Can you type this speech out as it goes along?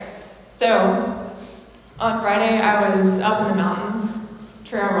So, on Friday, I was up in the mountains,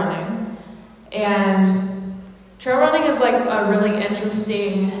 trail running. And trail running is like a really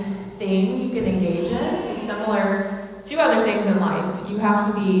interesting thing you can engage in. It's similar to other things in life. You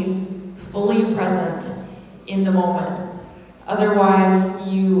have to be fully present in the moment. Otherwise,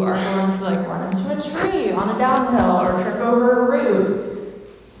 you are going to like run into a tree on a downhill or trip over a root.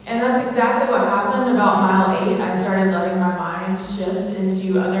 And that's exactly what happened about mile 8. I started letting my mind shift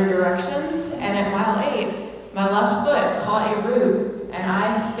into other directions. And at mile 8, my left foot caught a root and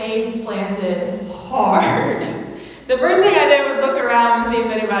I face planted hard. The first thing I did was look around and see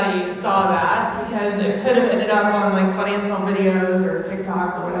if anybody saw that, because it could have ended up on like Funniest Home Videos or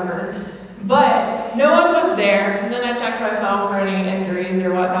TikTok or whatever. But no one was there. And then I checked myself for any injuries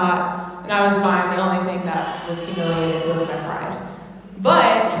or whatnot, and I was fine. The only thing that was humiliated was my pride.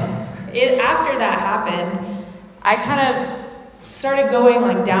 But after that happened, I kind of started going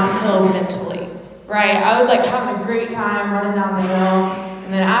like downhill mentally, right? I was like having a great time running down the hill.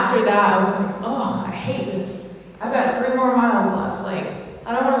 And then after that, I was like, oh, I hate this. I've got 3 more miles left. Like,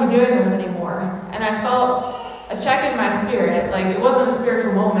 I don't want to be doing this anymore. And I felt a check in my spirit. Like, it wasn't a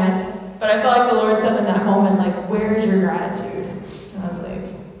spiritual moment, but I felt like the Lord said in that moment, like, where's your gratitude? And I was like,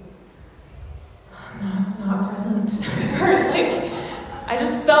 not present. Like, I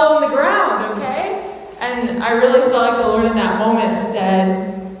just fell on the ground, okay? And I really felt like the Lord in that moment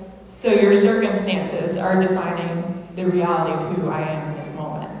said, so your circumstances are defining the reality of who I am in this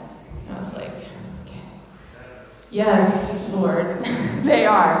moment. And I was like, okay. Yes, Lord, they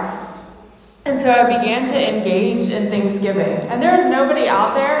are. And so I began to engage in Thanksgiving. And there was nobody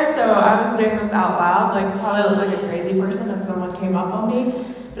out there, so I was doing this out loud, like probably look like a crazy person if someone came up on me.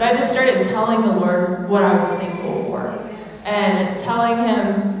 But I just started telling the Lord what I was thankful for. And telling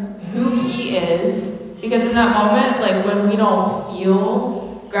him who he is, because in that moment, like when we don't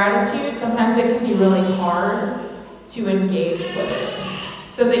feel gratitude, sometimes it can be really hard to engage with it.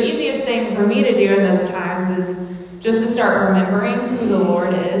 So the easiest thing for me to do in those times is just to start remembering who the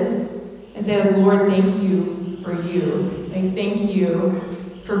Lord is and say, like, Lord, thank you for you. Like, thank you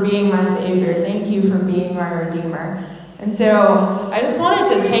for being my Savior. Thank you for being my Redeemer. And so I just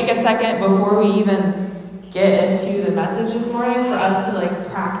wanted to take a second before we even get into the message this morning for us to like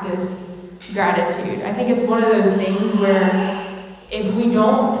practice gratitude. I think it's one of those things where if we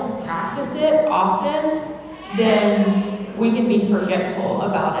don't practice it often, then we can be forgetful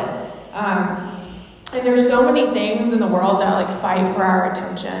about it. And there's so many things in the world that like fight for our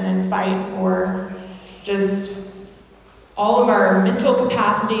attention and fight for just all of our mental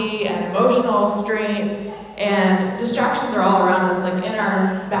capacity and emotional strength. And distractions are all around us, like in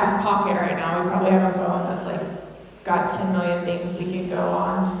our back pocket right now. We probably have a phone that's like got 10 million things we can go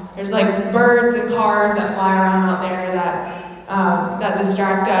on. There's like birds and cars that fly around out there that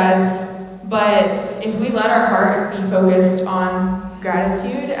distract us. But if we let our heart be focused on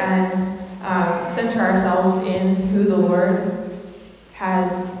gratitude and center ourselves in who the Lord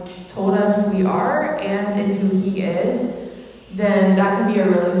has told us we are and in who He is, then that can be a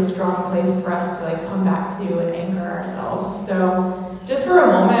really strong place for us to like come back to and anchor ourselves. So just for a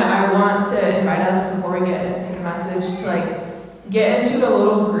moment, I want to invite us before we get into the message to like get into a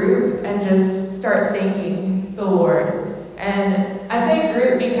little group and just start thanking the Lord. And I say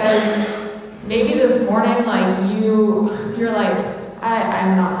group because maybe this morning, like you're like,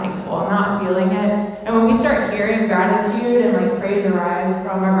 I'm not thankful, I'm not feeling it. And when we start hearing gratitude and like praise arise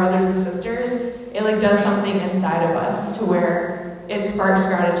from our brothers and sisters, it like does something inside of us to where it sparks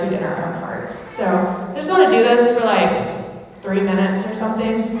gratitude in our own hearts. So I just want to do this for like 3 minutes or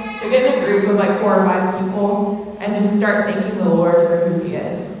something. So get in a group of like 4 or 5 people and just start thanking the Lord for who He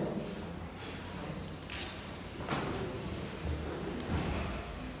is.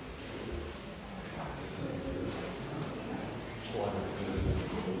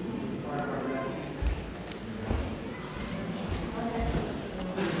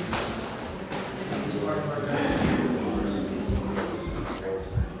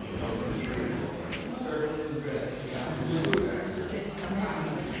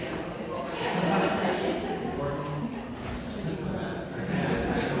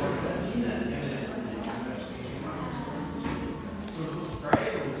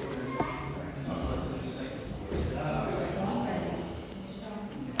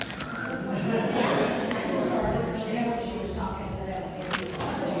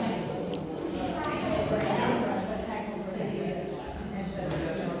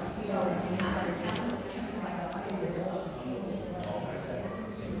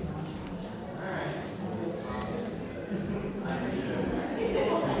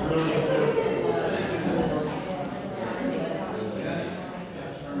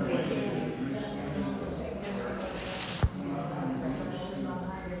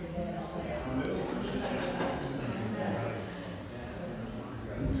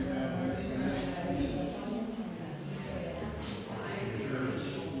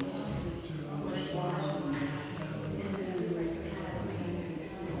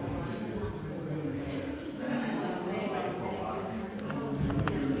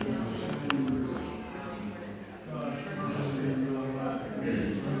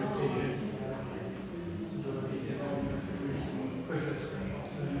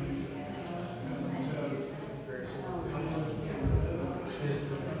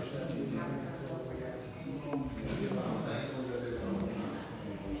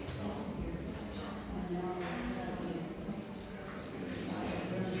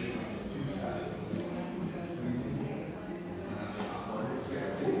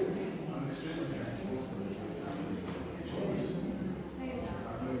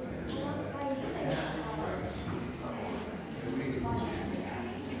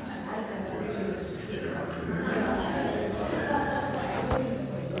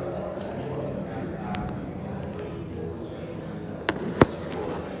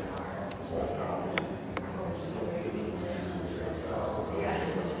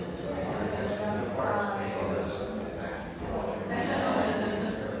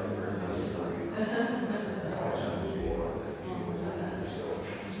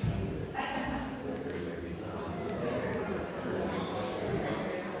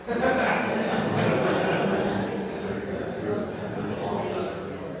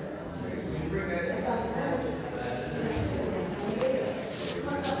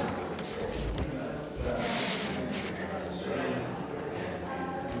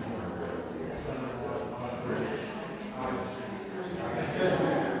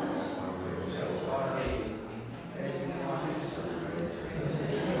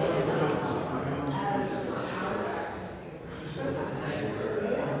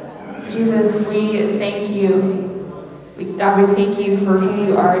 Jesus, we thank you. God, we thank you for who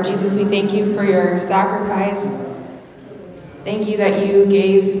you are. Jesus, we thank you for your sacrifice. Thank you that you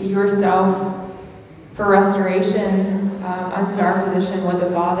gave yourself for restoration unto our position with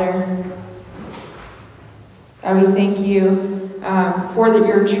the Father. God, we thank you for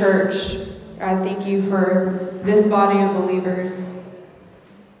your church. God, thank you for this body of believers.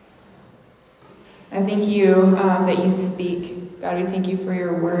 I thank you that you speak. God, we thank you for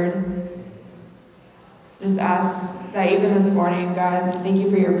your word. Just ask that even this morning, God, thank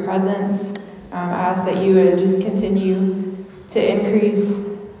you for your presence. I ask that you would just continue to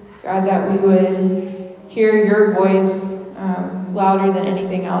increase, God, that we would hear your voice louder than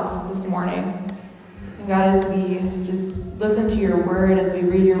anything else this morning. And God, as we just listen to your word, as we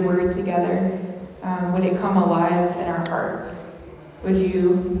read your word together, would it come alive in our hearts? Would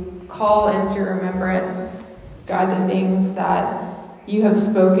you call into remembrance, God, the things that you have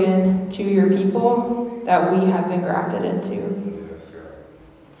spoken to your people that we have been grafted into?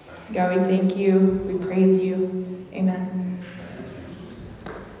 God, we thank you. We praise you. Amen.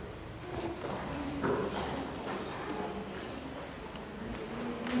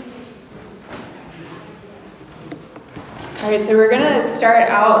 All right, so we're going to start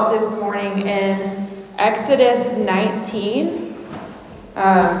out this morning in Exodus 19,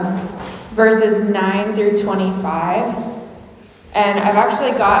 verses 9 through 25. And I've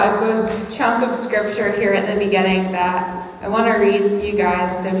actually got a good chunk of scripture here at the beginning that I want to read to you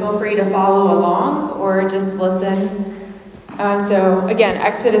guys, so feel free to follow along or just listen. So again,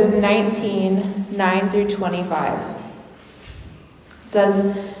 Exodus 19, 9 through 25. It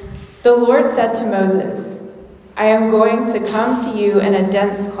says, "The Lord said to Moses, I am going to come to you in a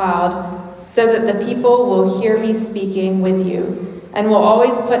dense cloud, so that the people will hear me speaking with you, and will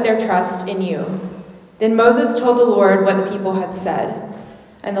always put their trust in you." Then Moses told the Lord what the people had said.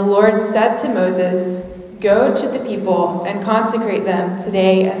 And the Lord said to Moses, "Go to the people and consecrate them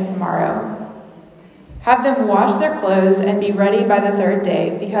today and tomorrow. Have them wash their clothes and be ready by the third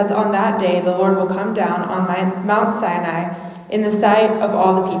day, because on that day the Lord will come down on Mount Sinai in the sight of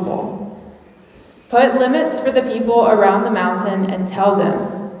all the people. Put limits for the people around the mountain and tell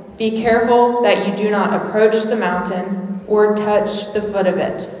them, 'Be careful that you do not approach the mountain or touch the foot of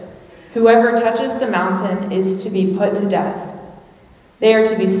it. Whoever touches the mountain is to be put to death. They are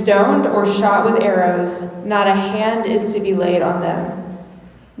to be stoned or shot with arrows. Not a hand is to be laid on them.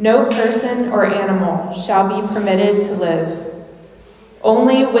 No person or animal shall be permitted to live.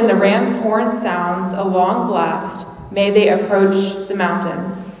 Only when the ram's horn sounds a long blast may they approach the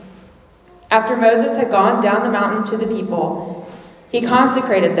mountain." After Moses had gone down the mountain to the people, he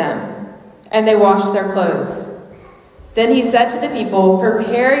consecrated them, and they washed their clothes. Then he said to the people,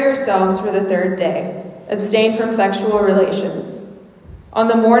 "Prepare yourselves for the third day. Abstain from sexual relations." On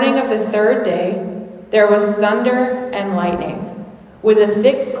the morning of the third day, there was thunder and lightning, with a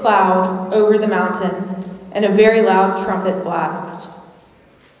thick cloud over the mountain, and a very loud trumpet blast.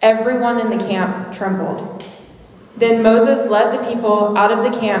 Everyone in the camp trembled. Then Moses led the people out of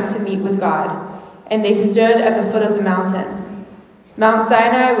the camp to meet with God, and they stood at the foot of the mountain. Mount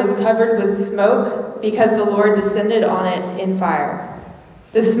Sinai was covered with smoke because the Lord descended on it in fire.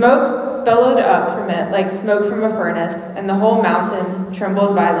 The smoke billowed up from it like smoke from a furnace, and the whole mountain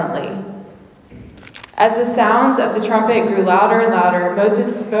trembled violently. As the sounds of the trumpet grew louder and louder,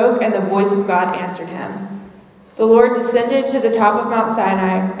 Moses spoke, and the voice of God answered him. The Lord descended to the top of Mount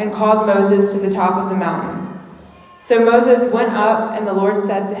Sinai and called Moses to the top of the mountain. So Moses went up, and the Lord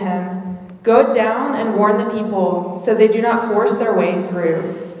said to him, "Go down and warn the people, so they do not force their way through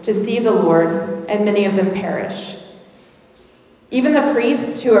to see the Lord, and many of them perish. Even the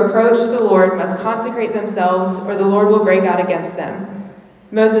priests who approach the Lord must consecrate themselves, or the Lord will break out against them."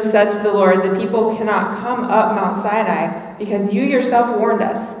 Moses said to the Lord, "The people cannot come up Mount Sinai, because you yourself warned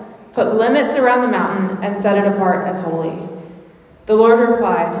us. Put limits around the mountain and set it apart as holy." The Lord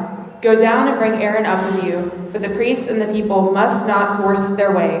replied, "Go down and bring Aaron up with you, but the priests and the people must not force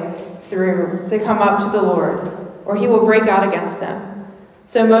their way through to come up to the Lord, or he will break out against them."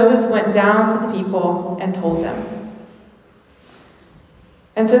 So Moses went down to the people and told them.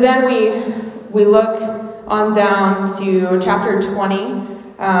 And so then we look on down to chapter 20.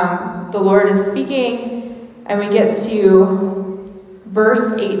 The Lord is speaking, and we get to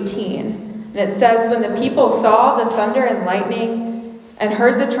verse 18. And it says, "When the people saw the thunder and lightning, and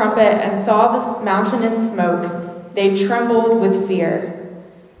heard the trumpet, and saw the mountain in smoke, they trembled with fear.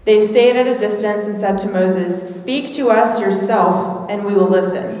 They stayed at a distance and said to Moses, 'Speak to us yourself, and we will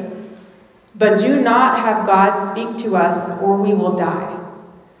listen. But do not have God speak to us, or we will die.'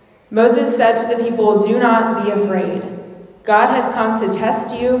 Moses said to the people, 'Do not be afraid. God has come to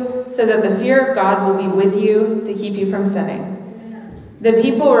test you so that the fear of God will be with you to keep you from sinning." The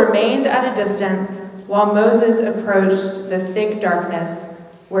people remained at a distance while Moses approached the thick darkness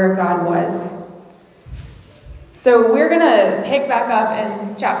where God was. So we're going to pick back up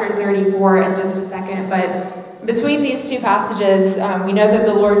in chapter 34 in just a second, but between these two passages, we know that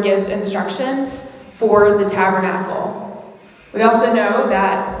the Lord gives instructions for the tabernacle. We also know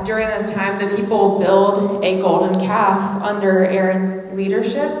that during this time, the people build a golden calf under Aaron's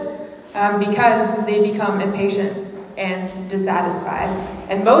leadership because they become impatient and dissatisfied.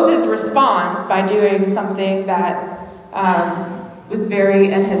 And Moses responds by doing something that was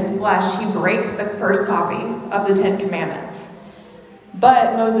very in his flesh. He breaks the first copy of the Ten Commandments.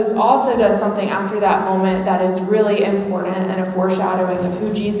 But Moses also does something after that moment that is really important and a foreshadowing of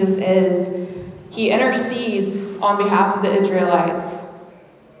who Jesus is. He intercedes on behalf of the Israelites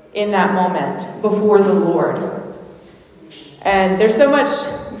in that moment before the Lord. And there's so much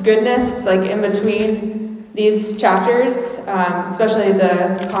goodness like in between these chapters, especially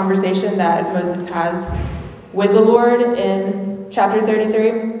the conversation that Moses has with the Lord in chapter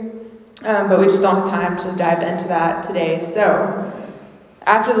 33. But we just don't have time to dive into that today. So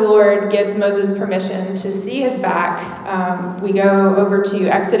after the Lord gives Moses permission to see his back, we go over to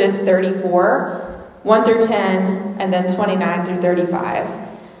Exodus 34, 1 through 10, and then 29 through 35.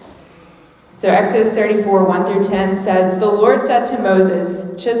 So Exodus 34, 1 through 10 says, "The Lord said to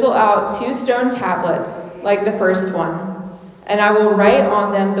Moses, 'Chisel out 2 stone tablets like the first one, and I will write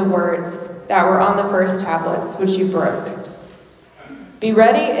on them the words that were on the first tablets, which you broke. Be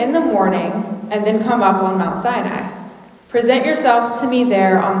ready in the morning, and then come up on Mount Sinai. Present yourself to me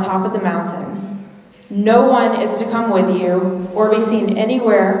there on top of the mountain. No one is to come with you or be seen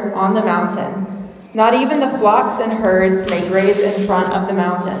anywhere on the mountain. Not even the flocks and herds may graze in front of the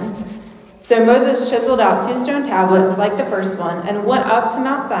mountain.' So Moses chiseled out 2 stone tablets like the first one and went up to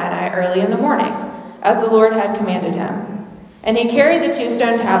Mount Sinai early in the morning, as the Lord had commanded him. And he carried the 2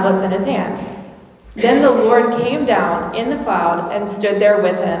 stone tablets in his hands. Then the Lord came down in the cloud and stood there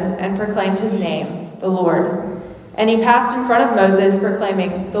with him and proclaimed his name, the Lord. And he passed in front of Moses,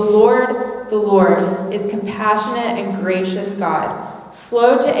 proclaiming, 'The Lord is compassionate and gracious God,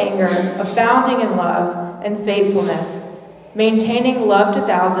 slow to anger, abounding in love and faithfulness, maintaining love to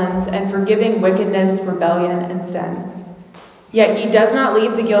thousands, and forgiving wickedness, rebellion, and sin. Yet he does not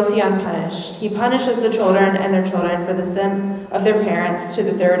leave the guilty unpunished. He punishes the children and their children for the sin of their parents to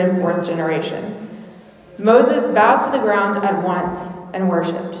the 3rd and 4th generation.' Moses bowed to the ground at once and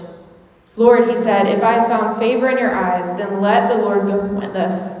worshipped. 'Lord,' he said, 'if I have found favor in your eyes, then let the Lord go with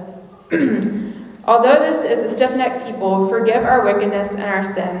us. Although this is a stiff-necked people, forgive our wickedness and our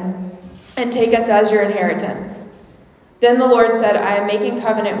sin, and take us as your inheritance.' Then the Lord said, 'I am making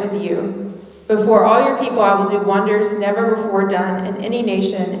covenant with you. Before all your people I will do wonders never before done in any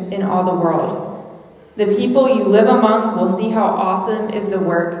nation in all the world. The people you live among will see how awesome is the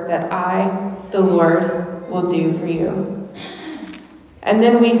work that I, the Lord, will do for you.'" And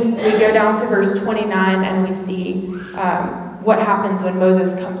then we go down to verse 29 and we see what happens when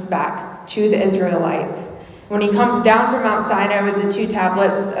Moses comes back to the Israelites. When he comes down from Mount Sinai with the 2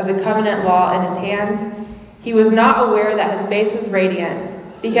 tablets of the covenant law in his hands, he was not aware that his face was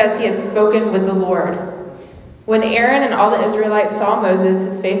radiant because he had spoken with the Lord. When Aaron and all the Israelites saw Moses,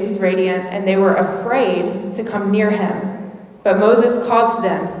 his face was radiant, and they were afraid to come near him. But Moses called to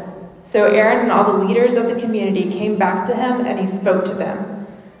them. So Aaron and all the leaders of the community came back to him, and he spoke to them.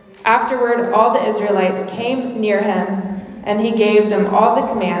 Afterward, all the Israelites came near him, and he gave them all the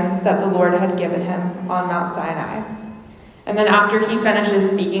commands that the Lord had given him on Mount Sinai. And then after he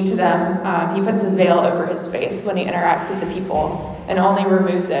finishes speaking to them, he puts a veil over his face when he interacts with the people, and only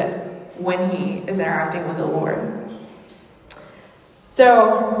removes it when he is interacting with the Lord.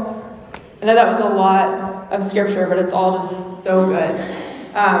 So, I know that was a lot of scripture, but it's all just so good.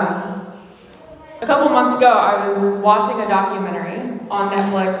 A couple months ago, I was watching a documentary on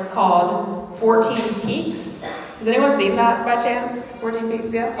Netflix called 14 Peaks. Has anyone seen that by chance? 14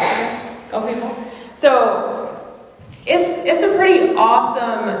 Peaks, yeah? A couple people? So, it's a pretty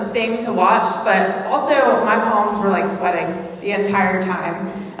awesome thing to watch, but also my palms were like sweating the entire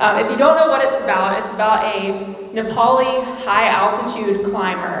time. If you don't know what it's about a Nepali high-altitude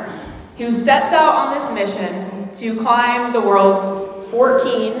climber who sets out on this mission to climb the world's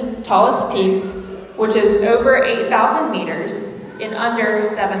 14 tallest peaks, which is over 8,000 meters in under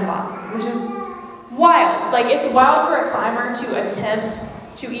 7 months, which is wild. Like, it's wild for a climber to attempt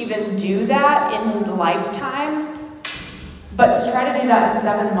to even do that in his lifetime, but to try to do that in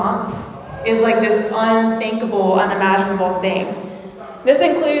 7 months is like this unthinkable, unimaginable thing. This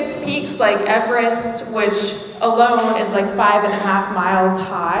includes peaks like Everest, which alone is like 5.5 miles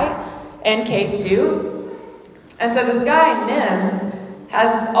high, and K2. And so this guy, Nims,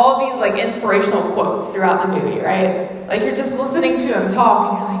 has all these like inspirational quotes throughout the movie, right? Like you're just listening to him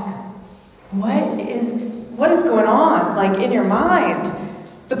talk and you're like, what is going on, like in your mind?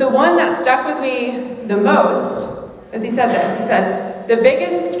 But the one that stuck with me the most is he said this. He said, the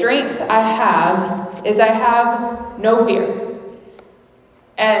biggest strength I have is I have no fear.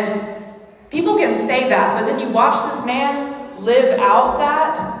 And people can say that, but then you watch this man live out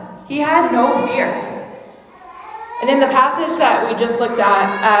that. He had no fear. And in the passage that we just looked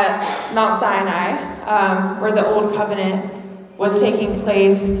at Mount Sinai, where the Old Covenant was taking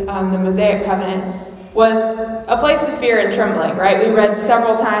place, the Mosaic Covenant, was a place of fear and trembling, right? We read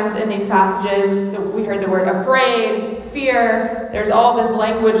several times in these passages, we heard the word afraid, fear. There's all this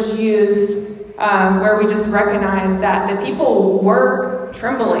language used where we just recognize that the people were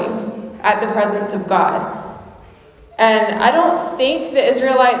trembling at the presence of God. And I don't think the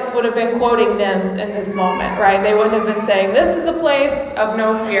Israelites would have been quoting Nims in this moment, right? They wouldn't have been saying, this is a place of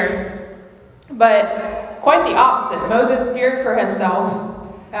no fear. But quite the opposite. Moses feared for himself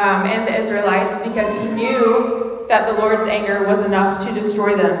and the Israelites because he knew that the Lord's anger was enough to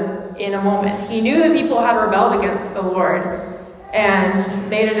destroy them in a moment. He knew the people had rebelled against the Lord and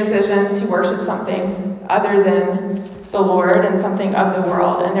made a decision to worship something other than the Lord and something of the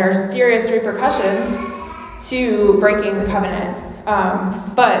world. And there are serious repercussions to breaking the covenant.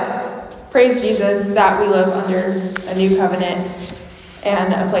 But praise Jesus that we live under a new covenant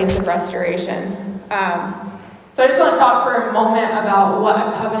and a place of restoration. So I just want to talk for a moment about what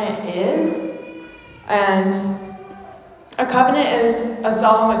a covenant is. And a covenant is a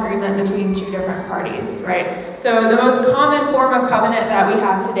solemn agreement between two different parties, right? So the most common form of covenant that we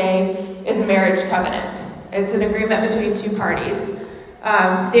have today is a marriage covenant. It's an agreement between two parties.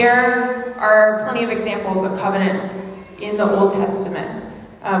 There are plenty of examples of covenants in the Old Testament.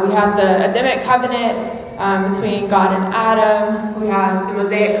 We have the Adamic covenant between God and Adam. We have the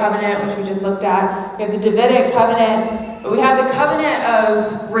Mosaic covenant, which we just looked at. We have the Davidic covenant. But we have the covenant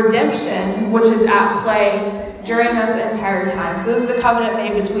of redemption, which is at play during this entire time. So this is the covenant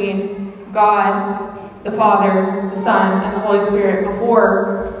made between God, the Father, the Son, and the Holy Spirit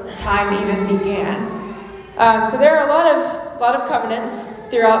before time even began. So there are a lot of covenants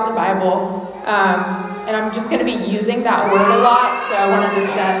throughout the Bible, and I'm just going to be using that word a lot, so I wanted to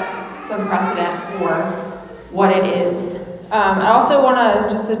set some precedent for what it is. I also want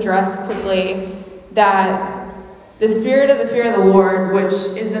to just address quickly that the spirit of the fear of the Lord, which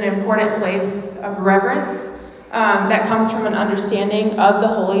is an important place of reverence, that comes from an understanding of the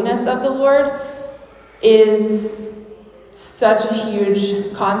holiness of the Lord, is such a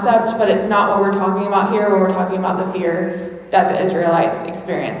huge concept, but it's not what we're talking about here when we're talking about the fear that the Israelites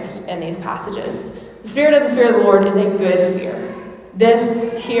experienced in these passages. The spirit of the fear of the Lord is a good fear.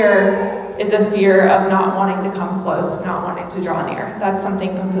 This here is a fear of not wanting to come close, not wanting to draw near. That's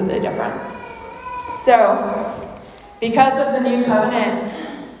something completely different. So, because of the new covenant,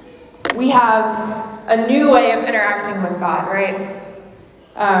 we have a new way of interacting with God, right?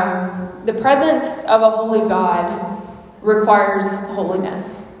 The presence of a holy God requires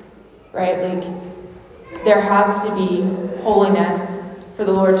holiness, right? Like, there has to be holiness for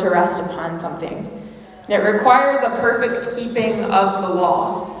the Lord to rest upon something. And it requires a perfect keeping of the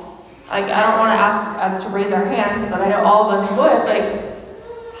law. Like, I don't want to ask us to raise our hands, but I know all of us would.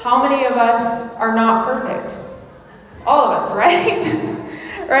 Like, how many of us are not perfect? All of us, right?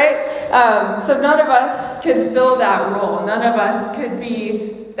 Right? So none of us could fill that role. None of us could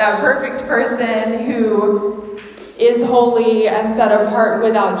be that perfect person who is holy and set apart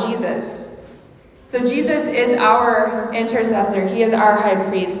without Jesus. So Jesus is our intercessor. He is our high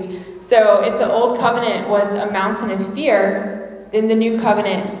priest. So if the old covenant was a mountain of fear, then the new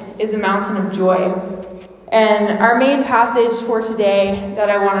covenant is a mountain of joy. And our main passage for today that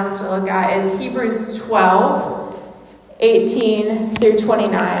I want us to look at is Hebrews 12, 18 through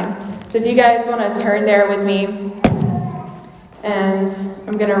 29. So if you guys want to turn there with me, and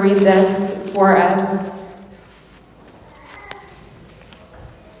I'm going to read this for us.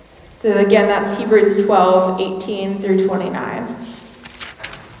 So again, that's Hebrews 12, 18 through 29.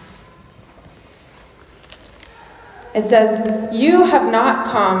 It says, "You have not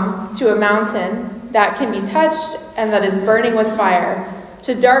come to a mountain that can be touched and that is burning with fire,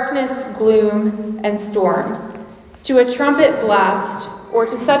 to darkness, gloom, and storm, to a trumpet blast, or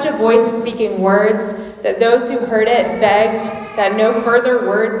to such a voice speaking words that those who heard it begged that no further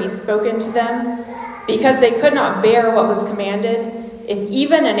word be spoken to them, because they could not bear what was commanded. If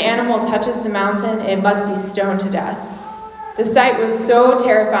even an animal touches the mountain, it must be stoned to death. The sight was so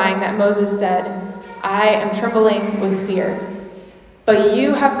terrifying that Moses said, "I am trembling with fear." But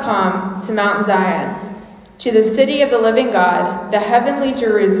you have come to Mount Zion, to the city of the living God, the heavenly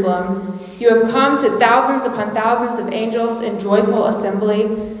Jerusalem. You have come to thousands upon thousands of angels in joyful assembly,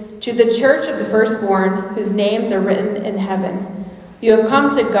 to the church of the firstborn, whose names are written in heaven. You have come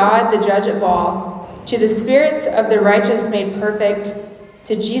to God, the judge of all, to the spirits of the righteous made perfect,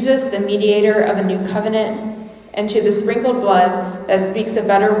 to Jesus, the mediator of a new covenant, and to the sprinkled blood that speaks a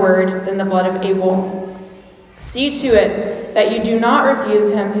better word than the blood of Abel. See to it that you do not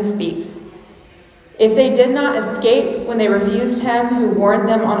refuse him who speaks. If they did not escape when they refused him who warned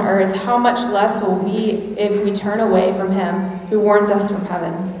them on earth, how much less will we if we turn away from him who warns us from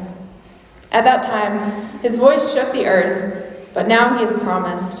heaven? At that time, his voice shook the earth, but now he has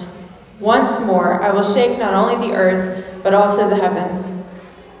promised, "Once more I will shake not only the earth, but also the heavens."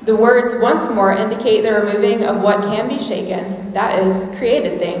 The words "once more" indicate the removing of what can be shaken, that is,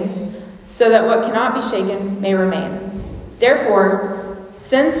 created things, so that what cannot be shaken may remain. Therefore,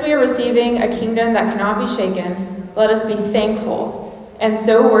 since we are receiving a kingdom that cannot be shaken, let us be thankful and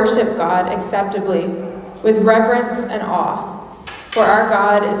so worship God acceptably with reverence and awe, for our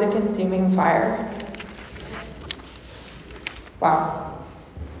God is a consuming fire. Wow,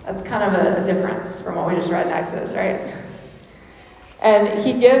 that's kind of a difference from what we just read in Exodus, right? And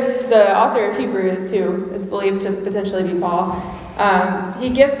he gives, the author of Hebrews, who is believed to potentially be Paul, he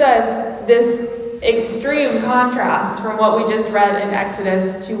gives us this extreme contrast from what we just read in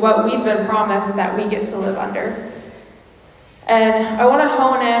Exodus to what we've been promised that we get to live under. And I want to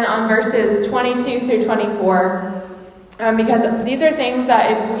hone in on verses 22 through 24, because these are things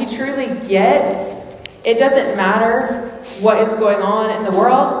that if we truly get, it doesn't matter what is going on in the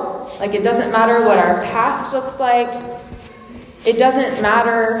world. Like, it doesn't matter what our past looks like. It doesn't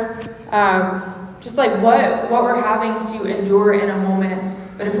matter just like what we're having to endure in a moment.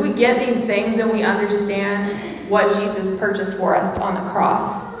 But if we get these things and we understand what Jesus purchased for us on the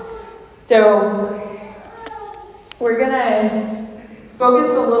cross. So we're going to focus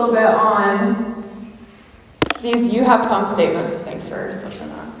a little bit on these "you have come" statements. Thanks for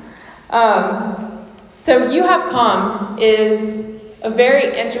switching on. So "you have come" is a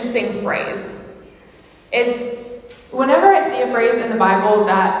very interesting phrase. It's whenever I see a phrase in the Bible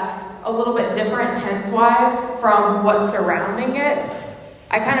that's a little bit different tense-wise from what's surrounding it,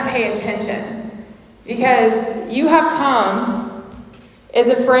 I kind of pay attention. Because "you have come" is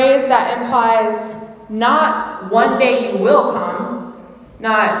a phrase that implies not "one day you will come,"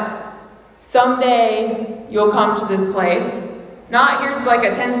 not "someday you'll come to this place," not "here's like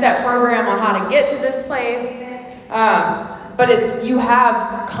a 10-step program on how to get to this place," but it's "you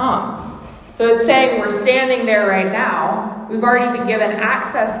have come." So it's saying we're standing there right now. We've already been given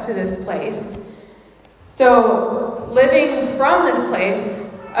access to this place. So living from this place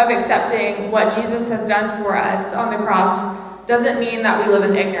of accepting what Jesus has done for us on the cross doesn't mean that we live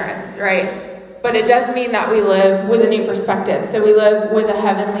in ignorance, right? But it does mean that we live with a new perspective. So we live with a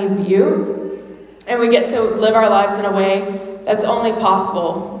heavenly view, and we get to live our lives in a way that's only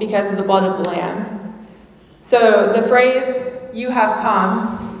possible because of the blood of the Lamb. So the phrase "you have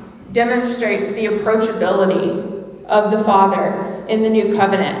come" demonstrates the approachability of the Father in the new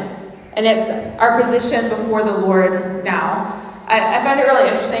covenant. And it's our position before the Lord now. I find it really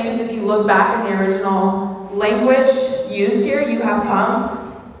interesting is if you look back in the original language used here, "you have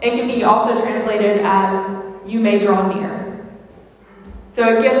come," it can be also translated as "you may draw near." So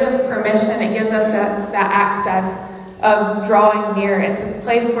it gives us permission, it gives us that access of drawing near. It's this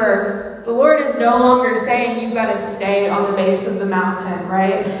place where the Lord is no longer saying you've got to stay on the base of the mountain,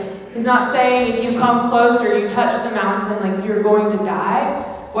 right? He's not saying if you come close or you touch the mountain, like you're going to die.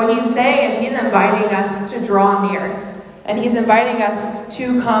 What he's saying is he's inviting us to draw near. And he's inviting us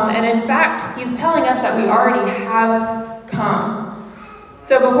to come. And in fact, he's telling us that we already have come.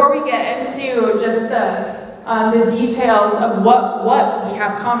 So before we get into just the details of what we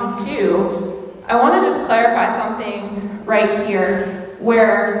have come to, I want to just clarify something right here.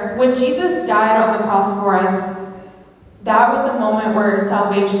 Where when Jesus died on the cross for us, that was a moment where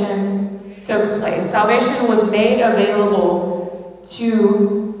salvation took place. Salvation was made available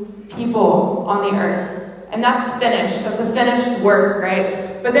to people on the earth. And that's finished. That's a finished work,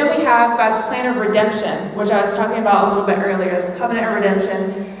 right? But then we have God's plan of redemption, which I was talking about a little bit earlier, this covenant of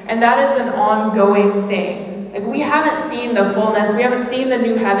redemption. And that is an ongoing thing. Like, we haven't seen the fullness. We haven't seen the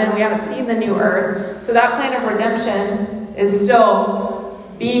new heaven. We haven't seen the new earth. So that plan of redemption is still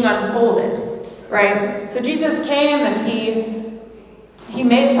being unfolded. Right? So Jesus came and he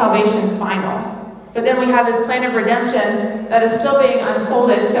made salvation final. But then we have this plan of redemption that is still being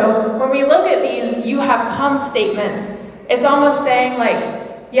unfolded. So when we look at these "you have come" statements, it's almost saying like,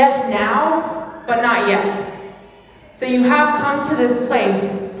 yes now, but not yet. So you have come to this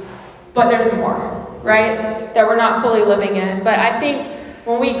place, but there's more, right? That we're not fully living in. But I think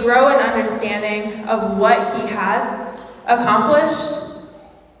when we grow in understanding of what he has accomplished,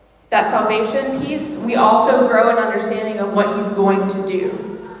 that salvation piece, we also grow in understanding of what he's going to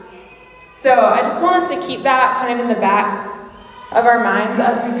do. So I just want us to keep that kind of in the back of our minds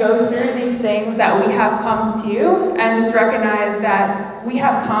as we go through these things that we have come to, and just recognize that we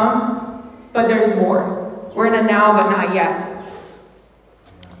have come, but there's more. We're in a now, but not yet.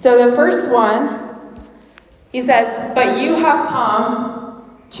 So the first one, he says, but you have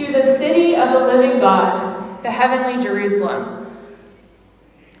come to the city of the living God, the heavenly Jerusalem.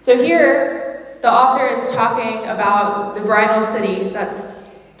 So here, the author is talking about the bridal city that's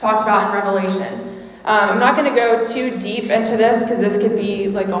talked about in Revelation. I'm not going to go too deep into this because this could be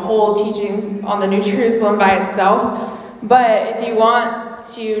like a whole teaching on the New Jerusalem by itself. But if you want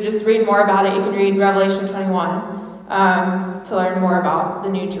to just read more about it, you can read Revelation 21 to learn more about the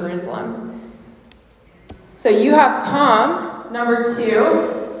New Jerusalem. So you have come, number 2,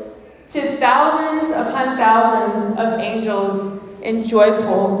 to thousands upon thousands of angels in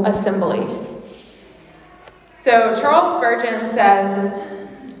joyful assembly. So Charles Spurgeon says,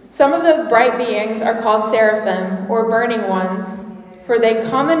 some of those bright beings are called seraphim, or burning ones, for they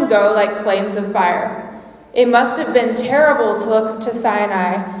come and go like flames of fire. It must have been terrible to look to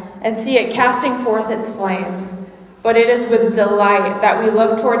Sinai and see it casting forth its flames. But it is with delight that we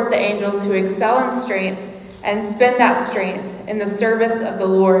look towards the angels who excel in strength and spend that strength in the service of the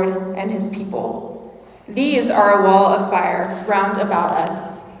Lord and his people. These are a wall of fire round about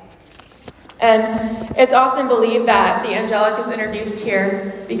us. And it's often believed that the angelic is introduced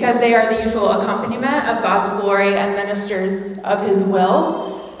here because they are the usual accompaniment of God's glory and ministers of his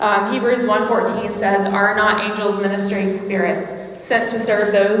will. Hebrews 1:14 says, are not angels ministering spirits sent to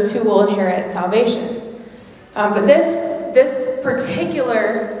serve those who will inherit salvation? But this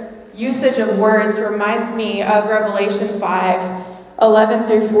particular usage of words reminds me of Revelation 5:11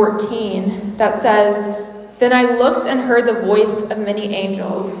 through 14, that says, then I looked and heard the voice of many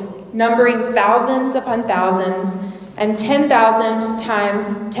angels, numbering thousands upon thousands, and 10,000 times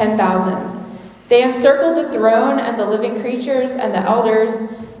 10,000. They encircled the throne and the living creatures and the elders.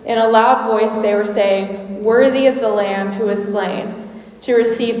 In a loud voice they were saying, worthy is the Lamb who was slain, to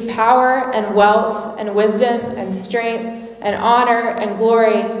receive power and wealth and wisdom and strength and honor and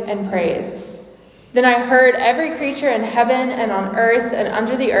glory and praise. Then I heard every creature in heaven and on earth and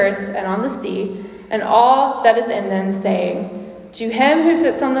under the earth and on the sea, and all that is in them, saying, to him who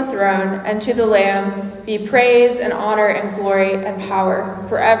sits on the throne and to the Lamb be praise and honor and glory and power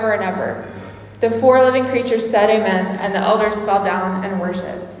forever and ever. The 4 living creatures said amen, and the elders fell down and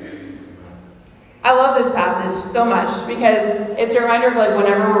worshipped. I love this passage so much because it's a reminder of like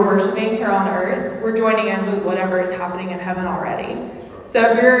whenever we're worshiping here on earth, we're joining in with whatever is happening in heaven already.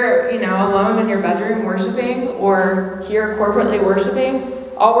 So if you're, alone in your bedroom worshiping or here corporately worshiping,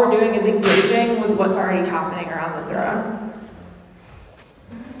 all we're doing is engaging with what's already happening around the throne.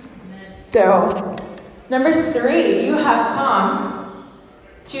 So, number 3, you have come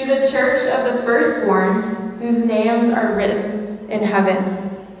to the church of the firstborn whose names are written in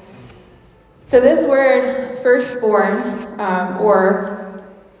heaven. So this word firstborn, or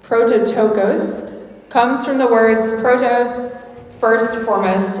prototokos, comes from the words protos, first,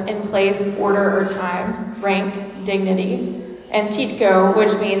 foremost, in place, order, or time, rank, dignity, and titko,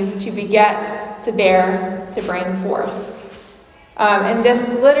 which means to beget, to bear, to bring forth. And this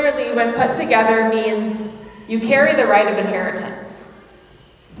literally, when put together, means you carry the right of inheritance.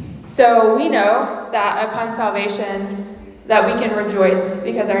 So we know that upon salvation that we can rejoice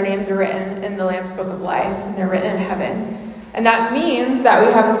because our names are written in the Lamb's Book of Life, and they're written in heaven. And that means that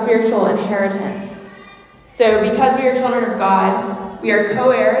we have a spiritual inheritance. So because we are children of God, we are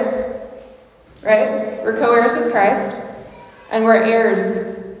co-heirs, right? We're co-heirs of Christ, and we're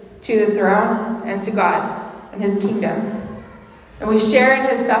heirs to the throne and to God and his kingdom. And we share in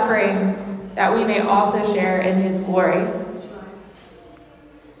his sufferings that we may also share in his glory.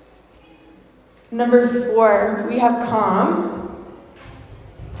 Number 4, we have come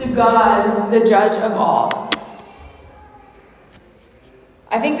to God, the judge of all.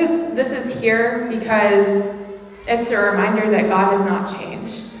 I think this is here because it's a reminder that God has not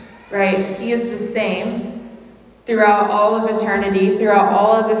changed, right? He is the same throughout all of eternity, throughout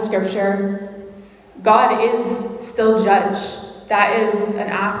all of the scripture. God is still judge. That is an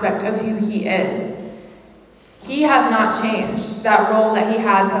aspect of who he is. He has not changed. That role that he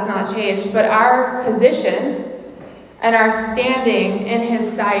has not changed. But our position and our standing in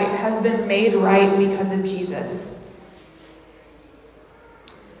his sight has been made right because of Jesus.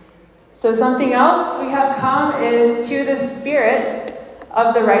 So something else we have come is to the spirits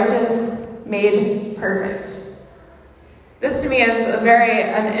of the righteous made perfect. This to me is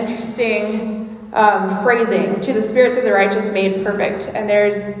an interesting phrasing, to the spirits of the righteous made perfect. And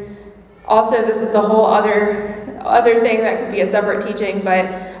there's also, this is a whole other thing that could be a separate teaching, but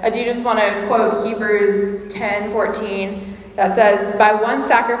I do just want to quote Hebrews 10:14 that says, "By one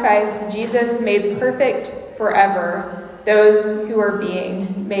sacrifice, Jesus made perfect forever those who are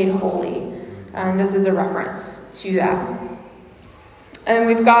being made holy." And this is a reference to that. And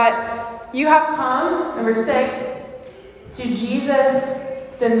we've got, you have come, number 6, to Jesus,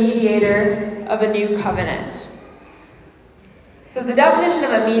 the mediator of a new covenant. So the definition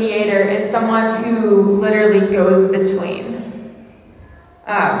of a mediator is someone who literally goes between.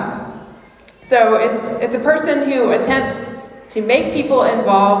 So it's a person who attempts to make people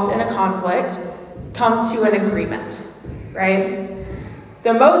involved in a conflict come to an agreement, right?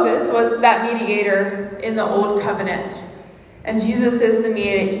 So Moses was that mediator in the old covenant, and Jesus is the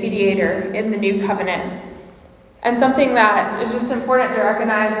mediator in the new covenant. And something that is just important to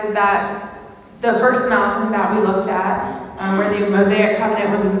recognize is that the first mountain that we looked at, where the Mosaic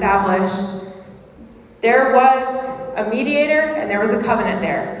covenant was established, there was a mediator and there was a covenant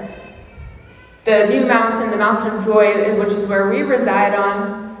there. The new mountain, the mountain of joy, which is where we reside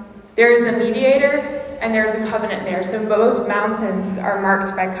on, there is a mediator and there's a covenant there. So both mountains are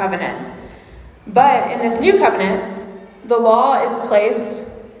marked by covenant. But in this new covenant, the law is placed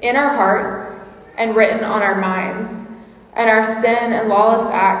in our hearts and written on our minds. And our sin and lawless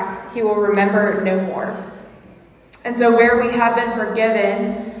acts he will remember no more. And so where we have been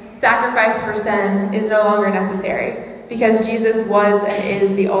forgiven, sacrifice for sin is no longer necessary, because Jesus was and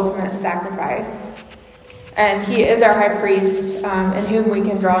is the ultimate sacrifice. And he is our high priest, in whom we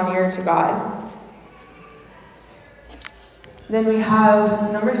can draw near to God. Then we have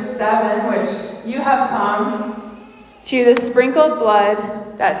number 7, which you have come to the sprinkled blood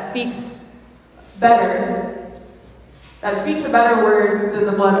that speaks a better word than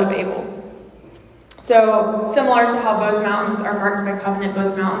the blood of Abel. So similar to how both mountains are marked by covenant,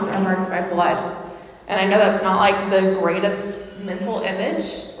 both mountains are marked by blood. And I know that's not like the greatest mental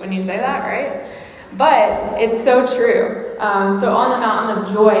image when you say that, right? But it's so true. So on the mountain of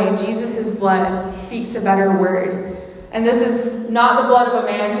joy, Jesus' blood speaks a better word. And this is not the blood of a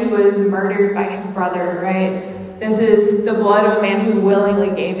man who was murdered by his brother, right? This is the blood of a man who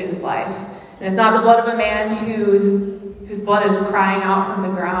willingly gave his life. And it's not the blood of a man whose blood is crying out from the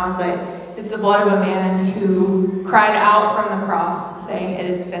ground, but it's the blood of a man who cried out from the cross, saying, "It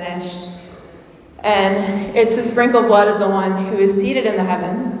is finished." And it's the sprinkled blood of the one who is seated in the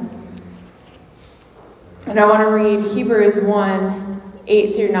heavens. And I want to read Hebrews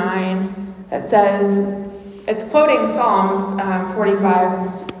 1:8-9 that says, it's quoting Psalms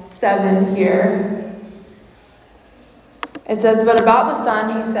 45:7 here. It says, "But about the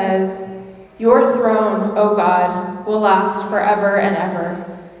Son, he says, 'Your throne, O God, will last forever and ever.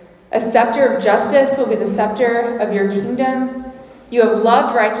 A scepter of justice will be the scepter of your kingdom. You have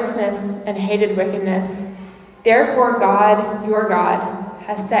loved righteousness and hated wickedness. Therefore God, your God,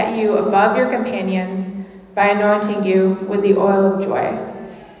 has set you above your companions by anointing you with the oil of joy.'"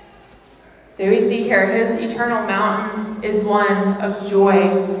 So we see here, his eternal mountain is one of joy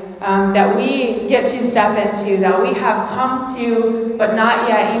that we get to step into, that we have come to, but not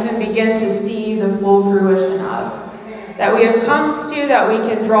yet even begin to see the full fruition of. That we have come to, that we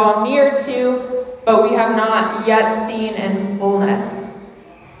can draw near to, but we have not yet seen in fullness.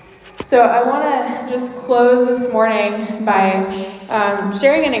 So I want to just close this morning by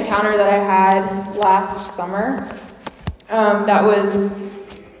sharing an encounter that I had last summer that was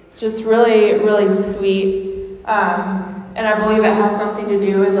just really, really sweet. And I believe it has something to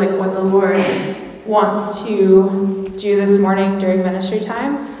do with like what the Lord wants to do this morning during ministry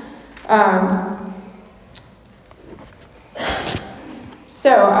time. So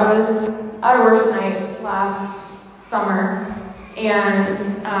I was at a worship night last summer, and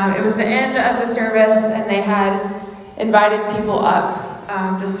it was the end of the service, and they had invited people up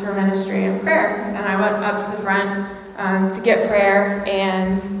just for ministry and prayer. And I went up to the front to get prayer,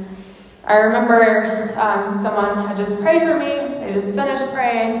 and I remember someone had just prayed for me. They just finished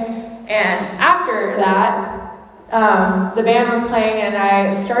praying, and after that, the band was playing, and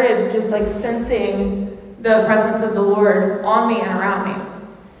I started just like sensing the presence of the Lord on me and around me.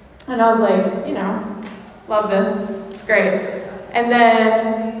 And I was like, love this. It's great. And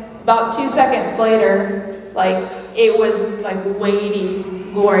then about 2 seconds later, like it was like weighty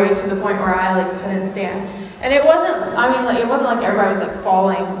glory to the point where I like couldn't stand. And it wasn't like everybody was like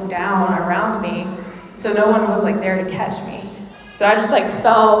falling down around me. So no one was like there to catch me. So I just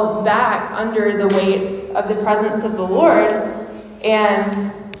fell back under the weight of the presence of the Lord. And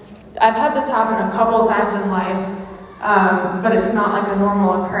I've had this happen a couple times in life, but it's not a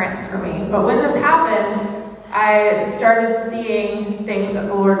normal occurrence for me. But when this happened, I started seeing things that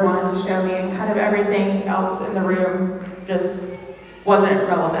the Lord wanted to show me, and kind of everything else in the room just wasn't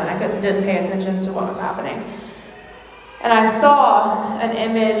relevant. I didn't pay attention to what was happening. And I saw an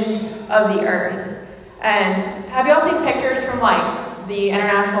image of the earth. And have you all seen pictures from the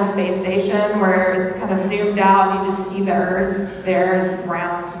International Space Station where it's kind of zoomed out and you just see the earth there,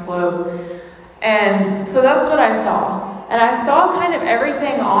 round globe? And so that's what I saw. And I saw kind of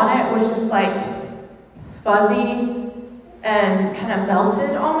everything on it was just fuzzy and kind of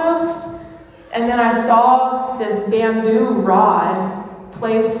melted almost. And then I saw this bamboo rod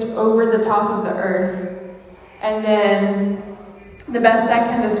placed over the top of the earth. And then the best I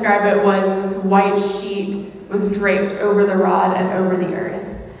can describe it was this white sheet was draped over the rod and over the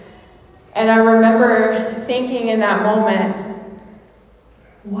earth. And I remember thinking in that moment,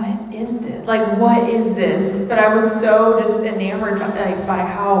 what is this? What is this? But I was so just enamored by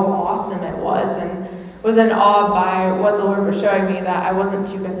how awesome it was, and was in awe by what the Lord was showing me that I wasn't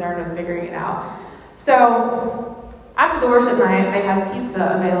too concerned with figuring it out. So after the worship night, they had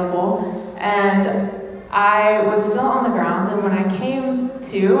pizza available, and I was still on the ground, and when I came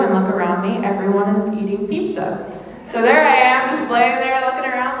to and look around me, everyone is eating pizza. So there I am, just laying there looking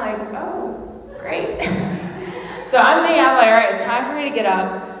around oh, great. So I'm thinking, all right, time for me to get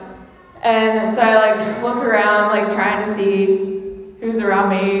up. And so I look around, trying to see who's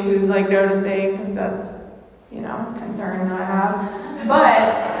around me, who's noticing, because that's, concern that I have.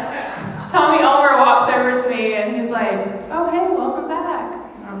 But Tommy Ulmer walks over to me and he's oh, hey, welcome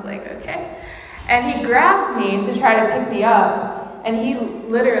back. And I was okay. And he grabs me to try to pick me up. And he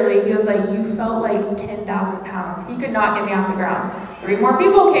was you felt 10,000 pounds. He could not get me off the ground. 3 more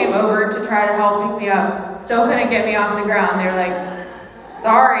people came over to try to help pick me up. Still couldn't get me off the ground. They're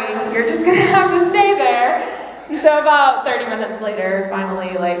sorry, you're just going to have to stay there. And so about 30 minutes later,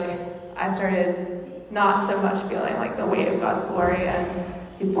 finally, I started not so much feeling the weight of God's glory, and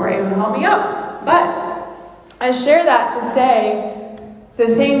people were able to help me up. But I share that to say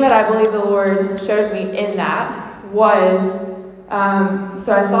the thing that I believe the Lord showed me in that was,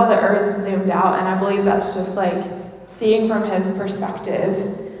 so I saw the earth zoomed out, and I believe that's just seeing from his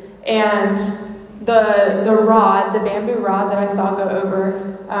perspective. And the rod, the bamboo rod that I saw go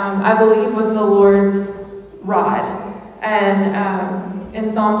over, I believe was the Lord's rod. And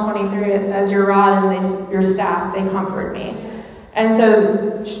in Psalm 23, it says, your rod and your staff, they comfort me. And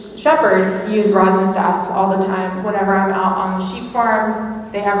so shepherds use rods and staffs all the time. Whenever I'm out on the sheep farms,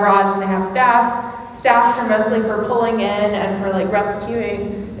 they have rods and they have staffs. Staffs are mostly for pulling in and for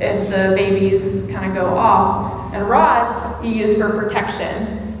rescuing if the babies kind of go off. And rods you use for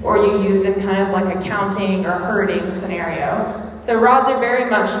protection, or you use in kind of a counting or herding scenario. So rods are very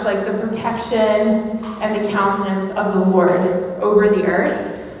much the protection and the countenance of the Lord over the earth.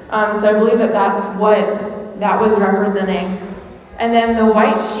 So I believe that's what that was representing. And then the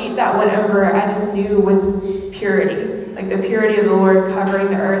white sheet that went over, I just knew was purity. The purity of the Lord covering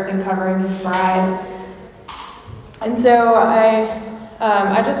the earth and covering his bride. And so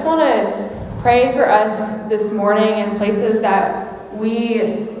I just want to pray for us this morning in places that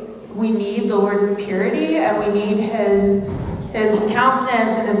we need the Lord's purity, and we need his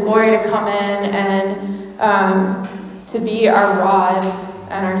countenance and his glory to come in and to be our rod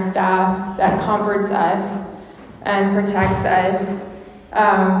and our staff that comforts us and protects us.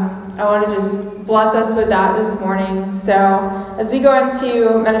 I want to just bless us with that this morning. So as we go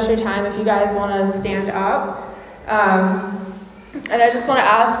into ministry time, if you guys want to stand up, and I just want to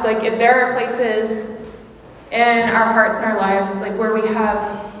ask, if there are places in our hearts and our lives, where we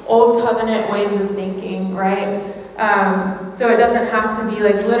have old covenant ways of thinking, right? So it doesn't have to be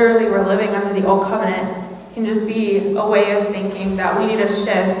literally we're living under the old covenant. It can just be a way of thinking that we need a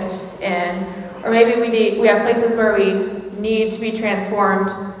shift in, or maybe we have places where we need to be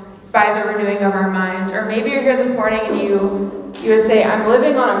transformed by the renewing of our mind. Or maybe you're here this morning and you would say, I'm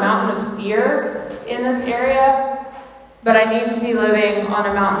living on a mountain of fear in this area, but I need to be living on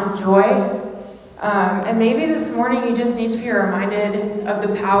a mountain of joy. And maybe this morning you just need to be reminded of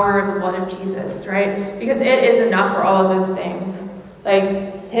the power of the blood of Jesus, right? Because it is enough for all of those things.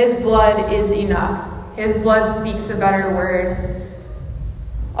 His blood is enough. His blood speaks a better word.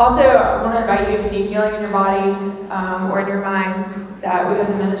 Also, I want to invite you, if you need healing in your body or in your minds, that we have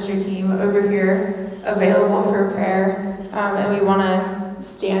the ministry team over here available for prayer, and we want to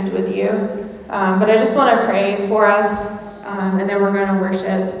stand with you. But I just want to pray for us, and then we're going to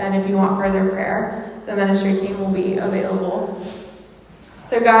worship. And if you want further prayer, the ministry team will be available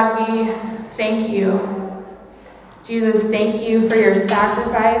So God, we thank you. Jesus, thank you for your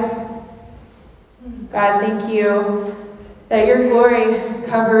sacrifice. God, thank you that your glory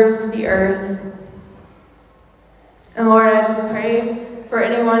covers the earth. And Lord, I just pray for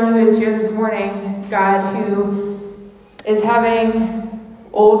anyone who is here this morning, God, who is having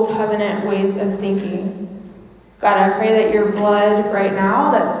old covenant ways of thinking. God, I pray that your blood right now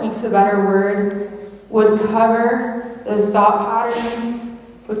that speaks a better word would cover those thought patterns,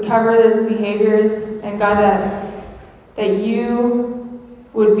 would cover those behaviors, and God, that you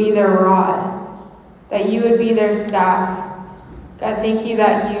would be their rod, that you would be their staff. God, thank you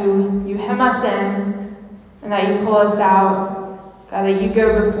that you hem us in and that you pull us out. God, that you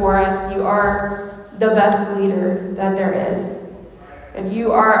go before us. You are the best leader that there is. And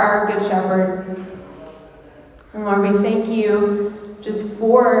you are our good shepherd. And Lord, we thank you just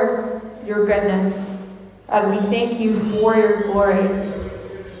for your goodness. God, we thank you for your glory.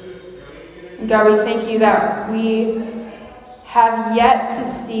 And God, we thank you that we have yet to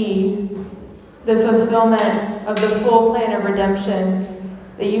see the fulfillment of the full plan of redemption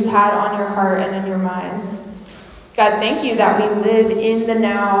that you've had on your heart and in your minds. God, thank you that we live in the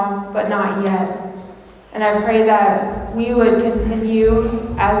now, but not yet. And I pray that we would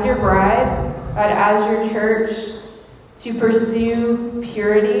continue as your bride, God, as your church, to pursue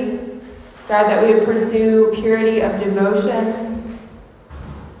purity. God, that we would pursue purity of devotion.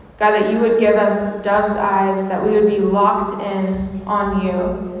 God, that you would give us dove's eyes, that we would be locked in on you.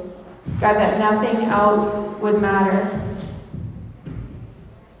 God, that nothing else would matter.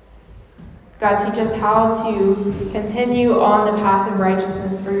 God, teach us how to continue on the path of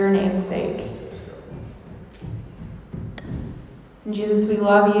righteousness for your name's sake. And Jesus, we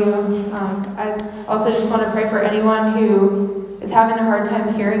love you. I also just want to pray for anyone who is having a hard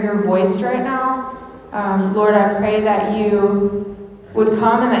time hearing your voice right now. Lord, I pray that you would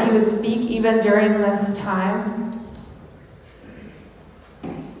come and that you would speak even during this time.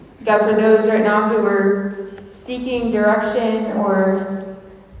 God, for those right now who are seeking direction or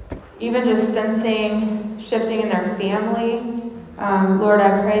even just sensing shifting in their family, Lord,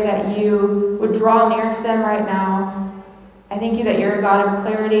 I pray that you would draw near to them right now. I thank you that you're a God of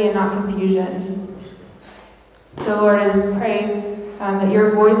clarity and not confusion. So, Lord, I just pray that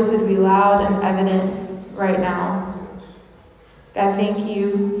your voice would be loud and evident right now. God, thank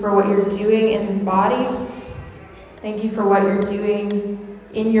you for what you're doing in this body. Thank you for what you're doing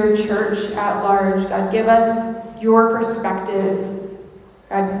in your church at large. God, give us your perspective.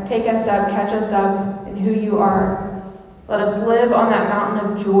 God, take us up, catch us up in who you are. Let us live on that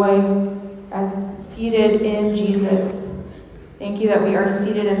mountain of joy, God, seated in Jesus. Thank you that we are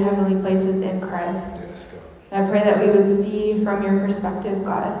seated in heavenly places in Christ. And I pray that we would see from your perspective,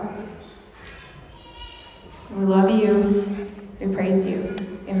 God. We love you. We praise you.